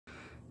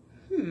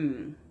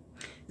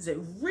Is it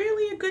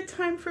really a good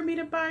time for me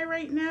to buy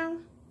right now,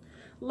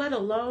 let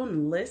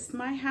alone list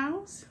my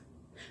house?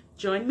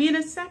 Join me in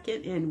a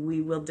second and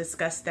we will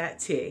discuss that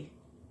tea.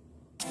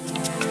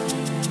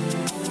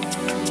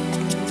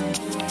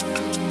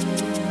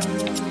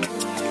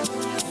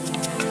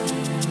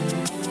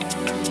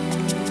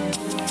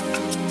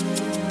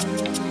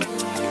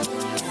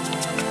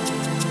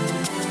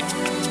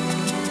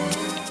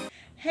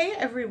 Hey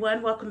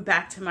everyone, welcome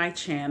back to my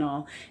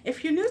channel.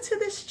 If you're new to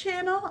this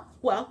channel,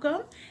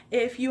 welcome.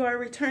 If you are a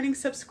returning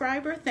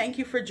subscriber, thank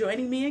you for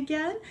joining me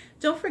again.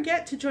 Don't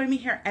forget to join me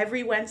here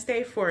every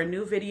Wednesday for a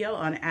new video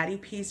on Addie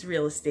P's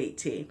Real Estate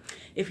Tea.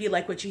 If you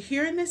like what you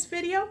hear in this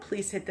video,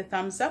 please hit the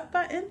thumbs up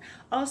button.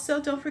 Also,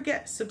 don't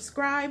forget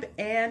subscribe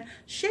and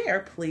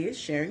share, please.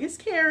 Sharing is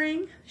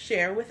caring.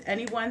 Share with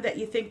anyone that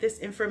you think this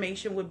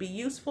information would be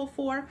useful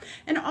for.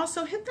 And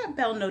also hit that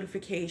bell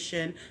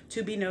notification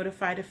to be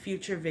notified of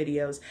future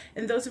videos.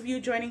 And those of you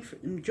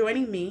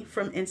joining me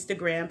from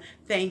Instagram,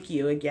 thank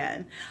you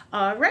again.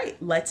 All right,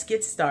 let's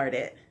get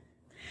started.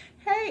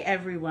 Hey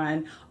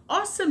everyone,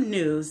 awesome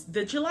news.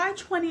 The July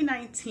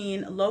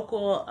 2019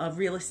 local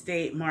real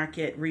estate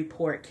market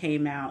report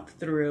came out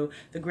through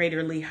the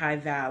greater Lehigh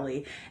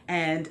Valley.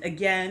 And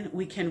again,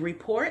 we can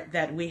report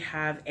that we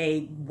have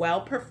a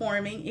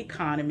well-performing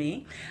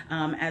economy,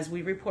 as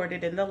we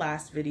reported in the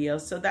last video.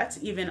 So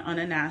that's even on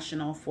a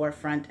national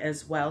forefront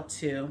as well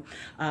too.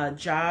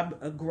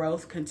 Job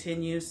growth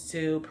continues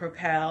to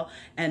propel,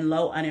 and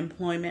low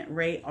unemployment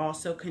rate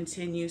also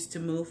continues to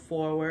move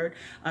forward.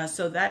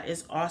 So that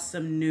is awesome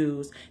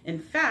news. In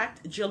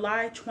fact,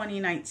 July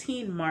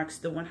 2019 marks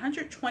the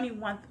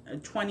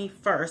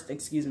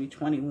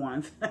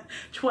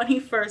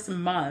 21st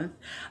month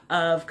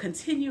of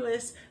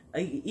continuous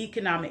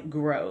economic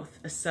growth.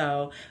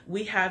 So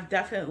we have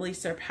definitely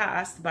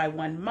surpassed by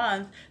 1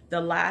 month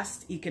the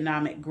last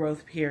economic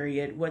growth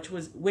period, which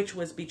was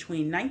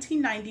between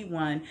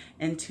 1991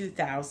 and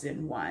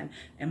 2001,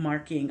 and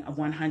marking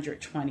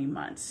 120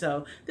 months.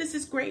 So this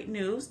is great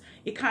news.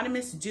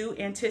 Economists do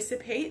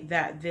anticipate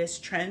that this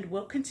trend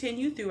will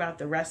continue throughout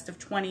the rest of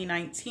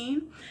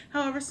 2019.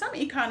 However, some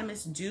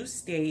economists do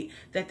state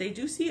that they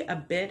do see a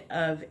bit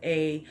of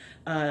a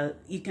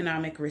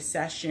economic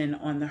recession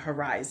on the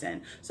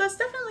horizon. So it's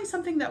definitely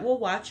something that we'll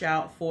watch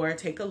out for,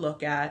 take a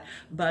look at.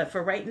 But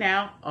for right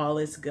now, all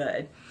is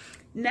good.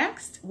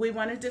 Next, we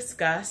want to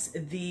discuss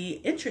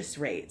the interest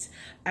rates.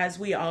 As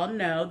we all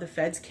know, the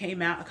Feds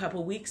came out a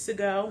couple weeks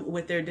ago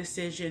with their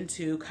decision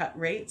to cut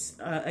rates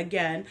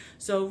again.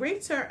 So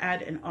rates are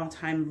at an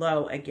all-time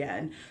low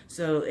again.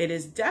 So it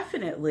is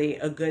definitely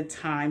a good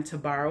time to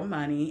borrow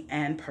money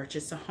and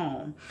purchase a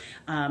home.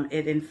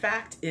 It in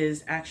fact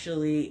is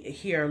actually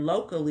here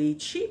locally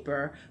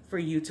cheaper for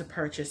you to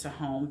purchase a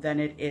home than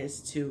it is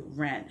to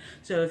rent.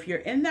 So if you're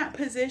in that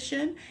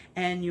position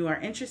and you are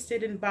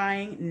interested in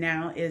buying,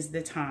 now is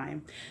the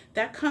time.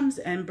 That comes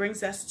and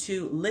brings us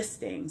to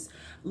listings.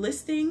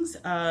 Listings,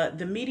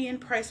 the median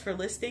price for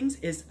listings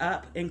is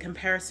up in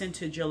comparison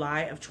to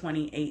July of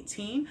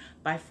 2018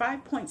 by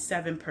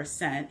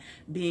 5.7%,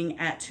 being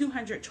at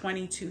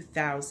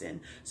 222,000.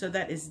 So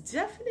that is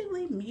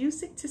definitely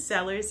music to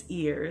sellers'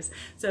 ears.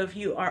 So if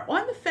you are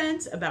on the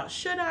fence about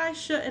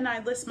shouldn't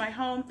I list my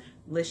home,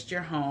 list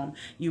your home.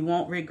 You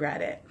won't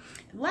regret it.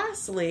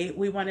 Lastly,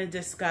 we want to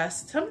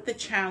discuss some of the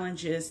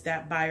challenges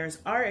that buyers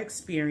are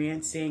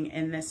experiencing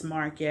in this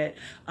market.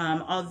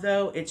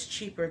 Although it's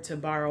cheaper to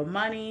borrow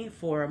money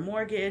for a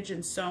mortgage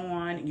and so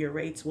on, your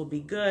rates will be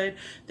good.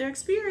 They're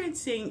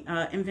experiencing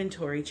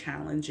inventory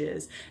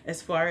challenges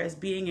as far as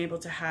being able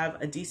to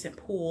have a decent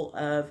pool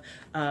of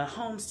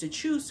homes to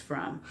choose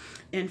from.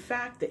 In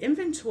fact, the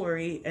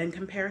inventory in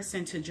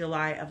comparison to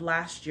July of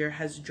last year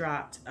has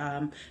dropped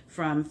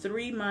from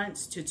 3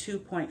 months to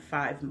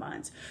 2.5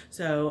 months.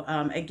 So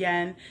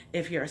again,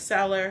 if you're a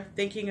seller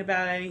thinking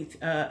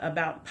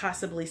about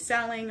possibly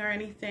selling or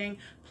anything,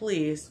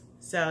 please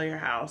sell your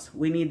house.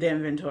 We need the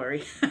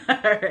inventory.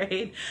 All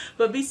right.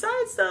 But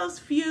besides those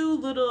few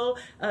little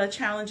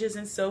challenges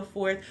and so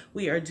forth,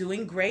 we are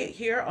doing great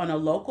here on a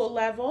local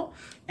level.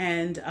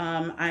 And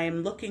I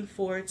am looking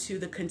forward to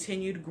the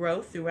continued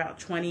growth throughout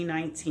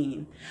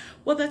 2019.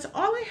 Well, that's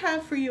all I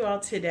have for you all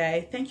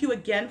today. Thank you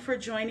again for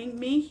joining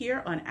me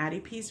here on Addie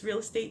P's Real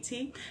Estate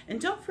Tea.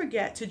 And don't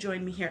forget to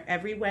join me here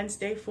every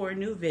Wednesday for a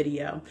new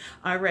video.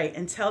 All right.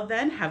 Until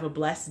then, have a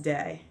blessed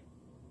day.